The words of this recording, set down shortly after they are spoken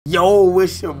Yo,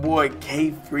 it's your boy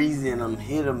KFREEZY, and I'm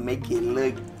here to make it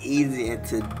look easy. And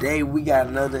today we got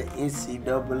another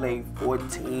NCAA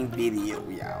 14 video,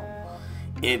 y'all.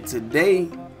 And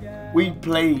today we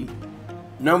play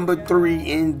number 3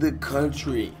 in the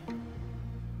country,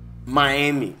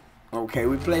 Miami. Okay,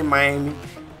 we play Miami,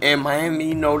 and Miami,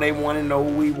 you know, they want to know,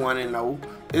 we want to know.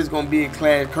 It's gonna be a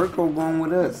clash. Kirko going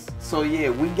with us, so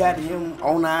yeah, we got him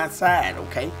on our side.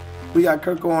 Okay, we got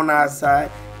Kirko on our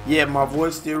side. Yeah, my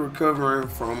voice still recovering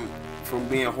from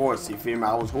being hoarse, you feel me?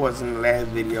 I was hoarse in the last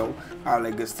video, all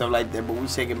that good stuff like that, but we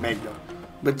shaking back though.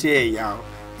 But yeah, y'all,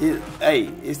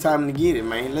 hey, it's time to get it,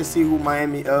 man. Let's see who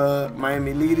Miami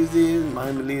leaders is.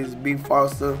 Miami leaders: B.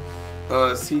 Foster,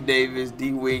 C. Davis,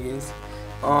 D. Wiggins.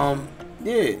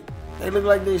 Yeah, they look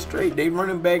like they're straight. They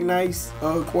running back nice,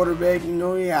 quarterback, you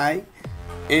know, yeah, alright.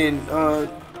 And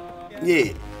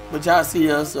yeah, but y'all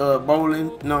see us bowling,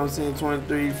 you know what I'm saying?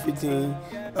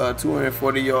 23-15.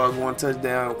 240 yards, 1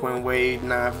 touchdown. Quinn Wade,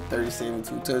 9 for 37,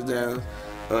 2 touchdowns.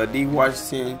 D.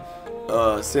 Washington,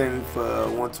 7 for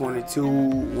 122,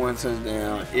 1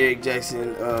 touchdown. Eric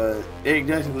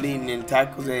Jackson leading in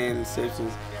tackles and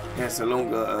interceptions, and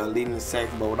Salunga leading the sacks.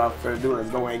 But without further ado, let's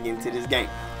go ahead and get into this game.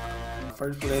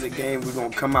 First play of the game, we're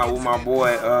gonna come out with my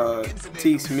boy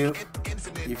T. Smith.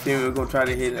 You feel me? We're gonna try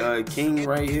to hit King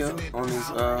right here on this.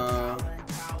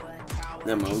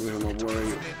 Never mind, we're gonna hit my boy right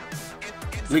here.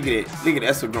 Look at it. Look at that.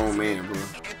 That's a grown man, bro.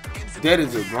 That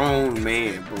is a grown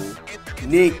man, bro.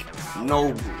 Nick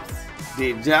Nobles.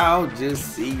 Did y'all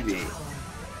just see that?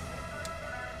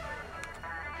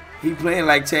 He playing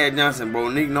like Chad Johnson, bro.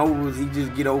 Nick Nobles, he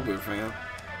just get open, fam.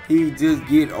 He just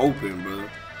get open, bro.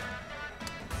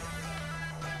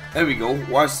 There we go.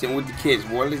 Washington with the catch,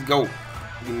 boy. Let's go.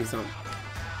 Give me something.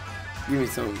 Give me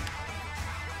something.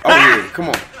 Oh, yeah. Come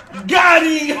on. Got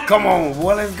him! Come on,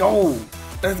 boy. Let's go.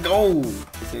 Let's go.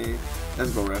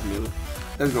 Let's go, Rap Miller.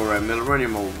 Let's go, Rap Miller. Run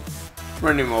him over.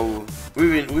 Run him over.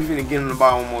 We finna get him the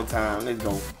ball one more time. Let's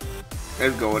go.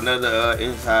 Let's go. Another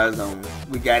inside zone.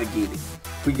 We gotta get it.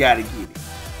 We gotta get it.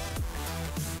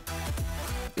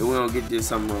 If we don't get this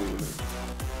something wrong with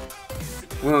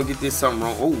it. We don't get this something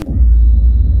wrong. Oh.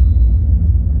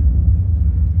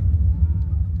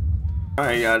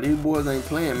 Alright, y'all. These boys ain't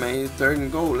playing, man. It's 3rd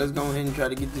and goal. Let's go ahead and try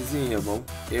to get this in here, bro.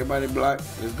 Everybody block.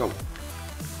 Let's go.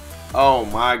 Oh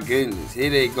my goodness, here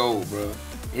they go, bro.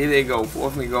 Here they go,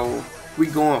 4th and goal. We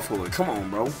going for it. Come on,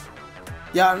 bro.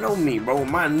 Y'all know me, bro.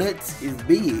 My nuts is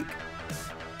big.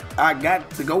 I got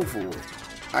to go for it.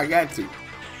 I got to.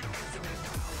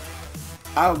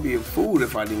 I would be a fool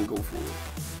if I didn't go for it.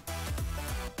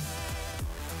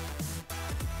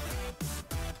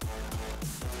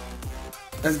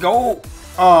 Let's go.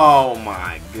 Oh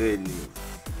my goodness.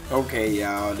 Okay,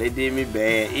 y'all, they did me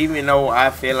bad. Even though I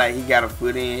feel like he got a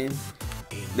foot in,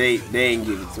 they ain't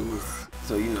give it to us.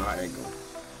 So you know how that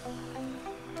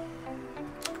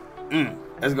go.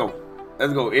 Let's go.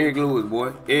 Let's go. Eric Lewis,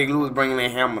 boy. Eric Lewis bringing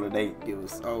that hammer today. Give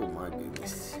us. Oh my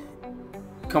goodness.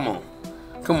 Come on.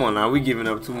 Come on now. We giving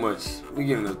up too much. We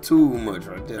giving up too much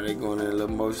right there. They going in a little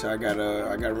motion. I got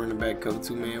running back cover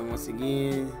 2 man once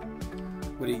again.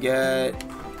 What he got?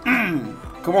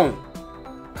 Come on.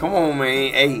 Come on,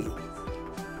 man. Hey.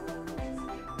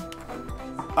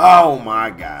 Oh, my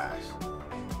gosh.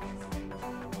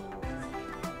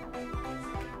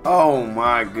 Oh,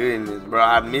 my goodness, bro.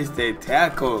 I missed that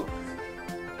tackle.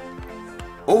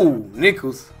 Oh,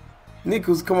 Nichols.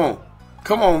 Nichols, come on.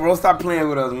 Come on, bro. Stop playing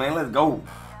with us, man. Let's go.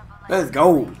 Let's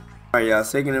go. All right, y'all.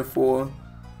 2nd and 4.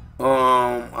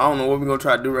 I don't know what we're going to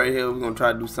try to do right here. We're going to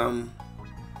try to do something.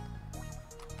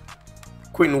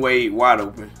 Quentin Wade wide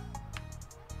open.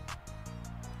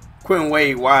 Quentin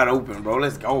Wade wide open, bro.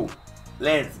 Let's go.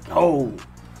 Let's go.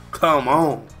 Come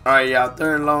on. Alright, y'all.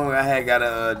 3rd and long. I had got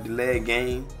a delayed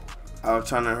game. I was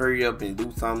trying to hurry up and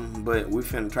do something, but we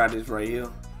finna try this right here.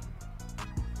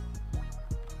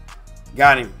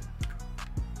 Got him.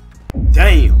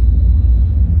 Damn.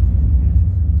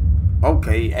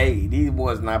 Okay, hey, these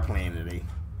boys not playing today.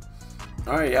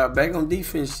 Alright, y'all. Back on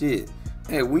defense shit.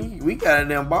 Hey, we got a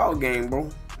damn ball game, bro.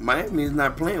 Miami is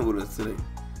not playing with us today.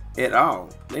 At all.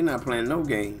 They not playing no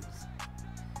games.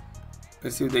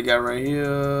 Let's see what they got right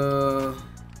here.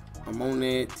 I'm on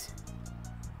it.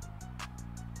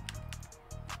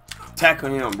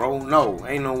 Tackle him, bro. No,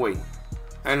 ain't no way.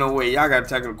 Ain't no way. Y'all gotta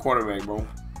tackle the quarterback, bro. I'm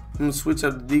gonna switch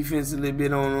up the defense a little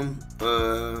bit on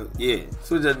them. Yeah.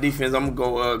 Switch up the defense. I'm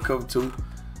gonna go cover 2.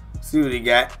 See what he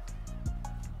got.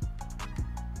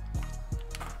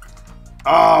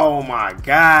 Oh my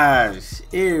gosh,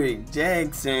 Eric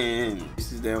Jackson.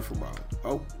 This is down for ball.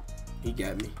 Oh, he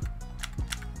got me.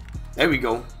 There we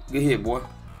go. Good hit, boy.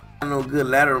 No good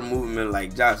lateral movement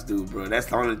like Josh do, bro. That's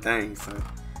the only thing, son.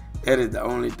 That is the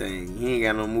only thing. He ain't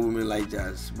got no movement like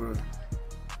Josh, bro.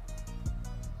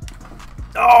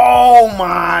 Oh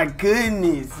my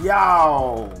goodness,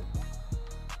 y'all.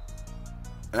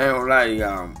 I ain't gonna lie to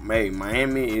y'all. Hey,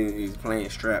 Miami is playing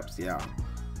straps, y'all.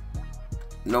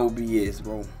 No BS,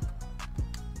 bro.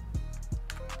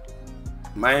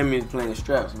 Miami is playing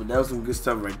straps, but that was some good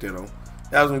stuff right there, though.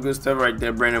 That was some good stuff right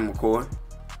there, Brandon McCoy.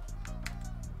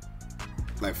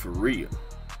 Like, for real.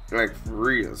 Like, for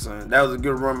real, son. That was a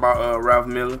good run by Ralph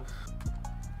Miller.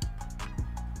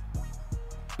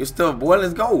 Good stuff, boy.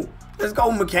 Let's go. Let's go,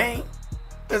 McCain.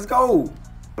 Let's go.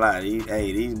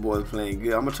 Hey, these boys playing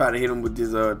good. I'm going to try to hit them with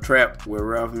this trap with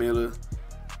Ralph Miller.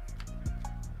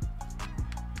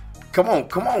 Come on,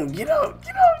 come on. Get up.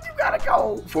 Get up. You got to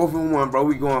go. 4th and 1, bro.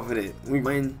 We going for that. We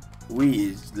win. We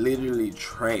is literally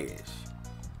trash.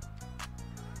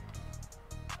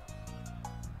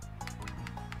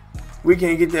 We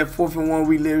can't get that 4th and 1.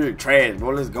 We literally trash, bro.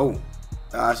 Let's go.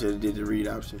 I should have did the read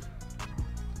option.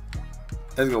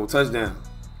 Let's go. Touchdown.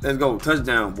 Let's go.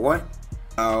 Touchdown, boy.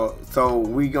 So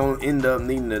we gonna end up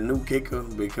needing a new kicker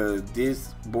because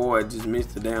this boy just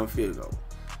missed a damn field goal,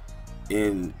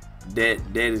 and that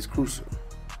is crucial.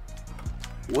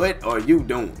 What are you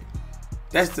doing?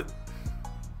 That's the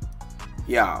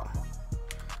y'all.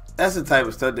 That's the type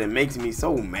of stuff that makes me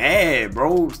so mad,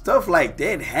 bro. Stuff like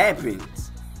that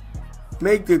happens.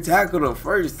 Make the tackle the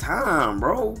first time,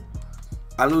 bro.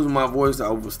 I lose my voice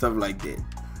over stuff like that.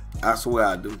 I swear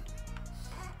I do.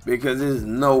 Because there's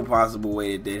no possible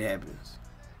way that happens.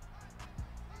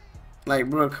 Like,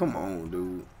 bro, come on,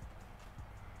 dude.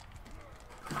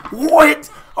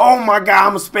 What? Oh my God,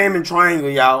 I'm spamming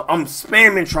triangle, y'all. I'm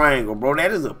spamming triangle, bro.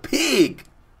 That is a pig.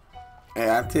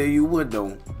 Hey, I tell you what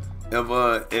though,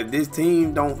 if this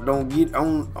team don't get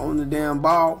on the damn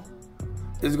ball,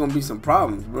 there's gonna be some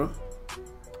problems, bro.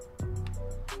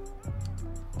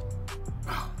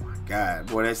 Oh my God,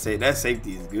 boy, that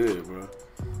safety is good, bro.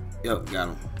 Yep, got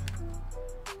him.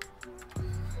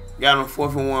 Got him.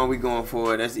 4th and 1. We going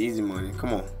for it. That's easy money.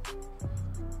 Come on.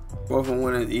 4th and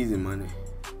 1 is easy money.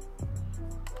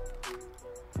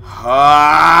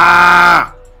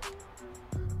 Ah!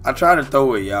 I tried to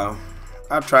throw it, y'all.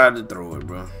 I tried to throw it,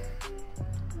 bro.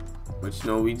 But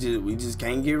you know, we just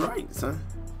can't get right, son.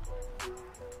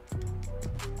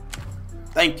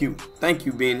 Thank you,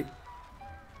 Benny.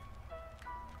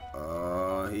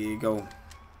 Here you go.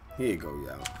 Here you go,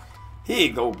 y'all. Here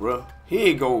you go, bro. Here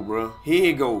you go, bro. Here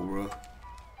you go, bro.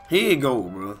 Here you go,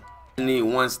 bro. I need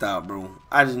one stop, bro.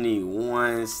 I just need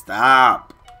one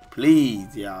stop.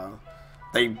 Please, y'all.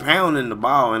 They pounding the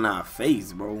ball in our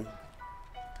face, bro.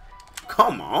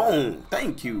 Come on.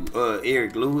 Thank you,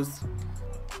 Eric Lewis.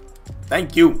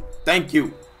 Thank you. Thank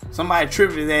you. Somebody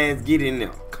trip his ass. Get in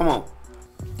there. Come on.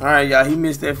 All right, y'all. He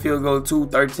missed that field goal too.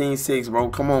 13-6, bro.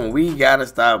 Come on. We got to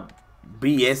stop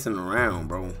BSing around,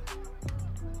 bro.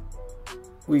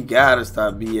 We got to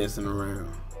stop BSing around.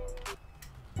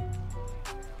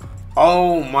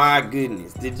 Oh, my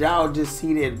goodness. Did y'all just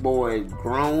see that boy,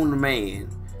 grown man?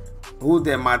 Who's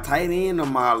that, my tight end or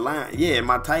my line? Yeah,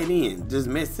 my tight end. Just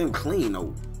messed him clean,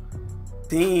 though.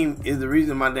 Team is the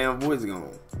reason my damn voice is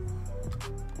gone.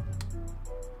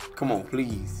 Come on,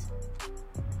 please.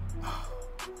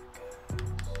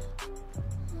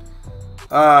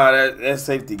 That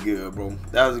safety good, bro.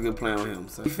 That was a good play on him.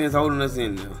 So defense holding us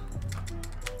in there.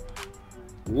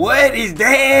 What is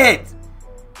that?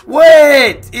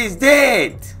 What is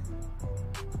that?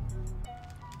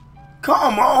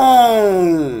 Come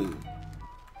on.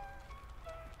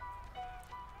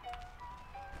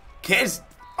 Catch.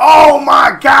 Oh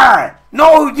my God.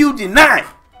 No, you did not.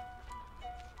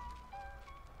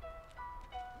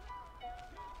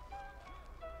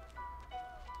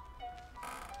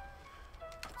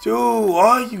 Dude,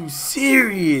 are you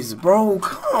serious, bro?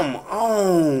 Come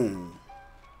on.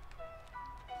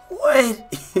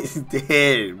 What is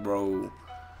that, bro?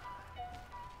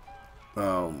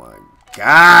 Oh my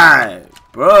God,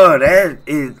 bro, that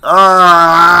is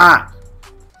All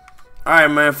right,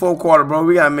 man, 4th quarter, bro.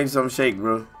 We gotta make something shake,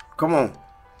 bro. Come on,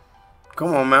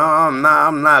 man.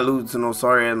 I'm not losing to no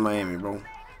sorry ass Miami, bro.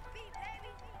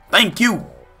 Thank you,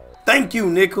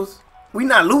 Nichols. We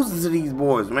not losing to these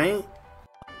boys, man.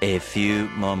 A few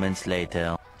moments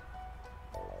later.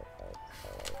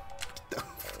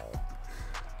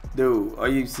 Dude, are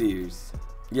you serious?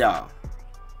 Yeah.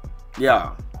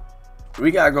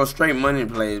 We gotta go straight money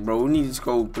plays, bro. We need to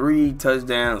score 3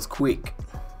 touchdowns quick.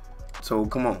 So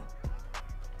come on.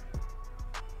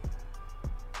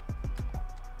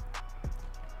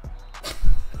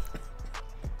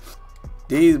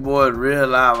 These boys real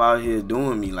live out here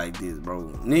doing me like this,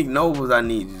 bro. Nick Nobles, I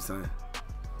need you, son.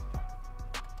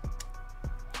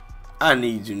 I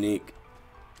need you, Nick.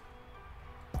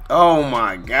 Oh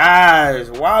my gosh.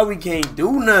 Why we can't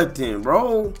do nothing,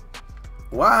 bro?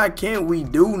 Why can't we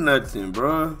do nothing,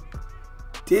 bro?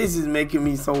 This is making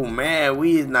me so mad.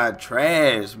 We is not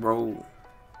trash, bro.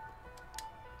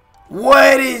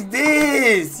 What is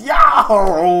this?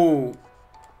 Yo!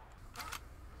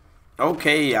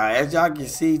 Okay, y'all. As y'all can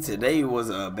see, today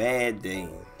was a bad day.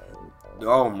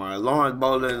 Oh my. Lawrence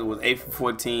Bowler was 8 for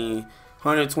 14.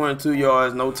 122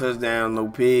 yards, no touchdowns, no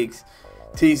picks.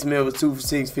 T. Smith was 2 for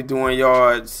 6, 51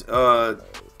 yards, 2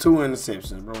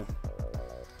 interceptions, bro.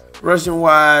 Rushing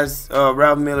wise,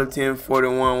 Ralph Miller 10 for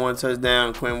 41, 1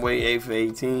 touchdown. Quinn Wade 8 for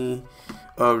 18.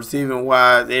 Receiving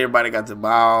wise, everybody got the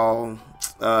ball.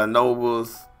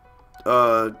 Nobles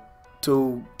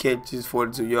 2 catches,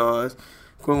 42 yards.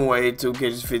 Quinn Wade 2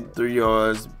 catches, 53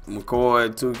 yards.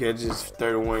 McCoy 2 catches,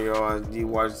 31 yards. D.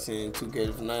 Washington 2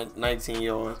 catches, 19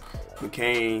 yards.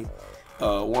 McCain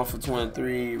 1 for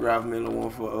 23. Ralph Miller 1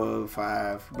 for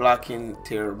 5. Blocking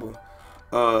terrible.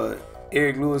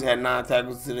 Eric Lewis had 9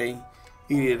 tackles today.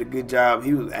 He did a good job.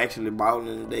 He was actually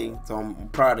balling today, so I'm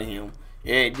proud of him.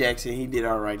 Eric Jackson, he did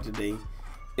all right today.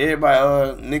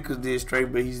 Everybody, Nichols did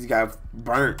straight, but he just got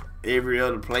burnt every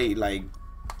other play. Like,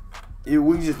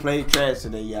 we just played trash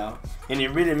today, y'all, and it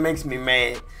really makes me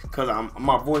mad because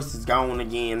my voice is gone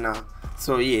again now.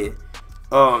 So yeah,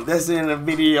 that's the end of the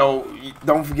video.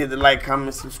 Don't forget to like,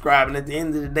 comment, subscribe, and at the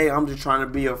end of the day, I'm just trying to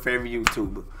be your favorite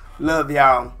YouTuber. Love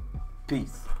y'all.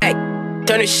 Peace. Hey,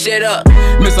 turn this shit up.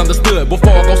 Misunderstood.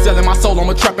 Before I go selling my soul, I'm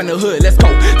a trap in the hood. Let's go.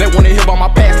 They wanna hear about my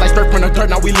past, like straight from the dirt.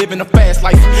 Now we live in a fast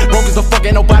life. Broke as a fuck,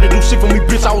 ain't nobody do shit for me,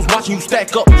 bitch. I was watching you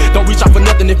stack up. Don't reach out for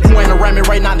nothing if you ain't around me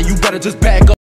right now. Then you better just back up.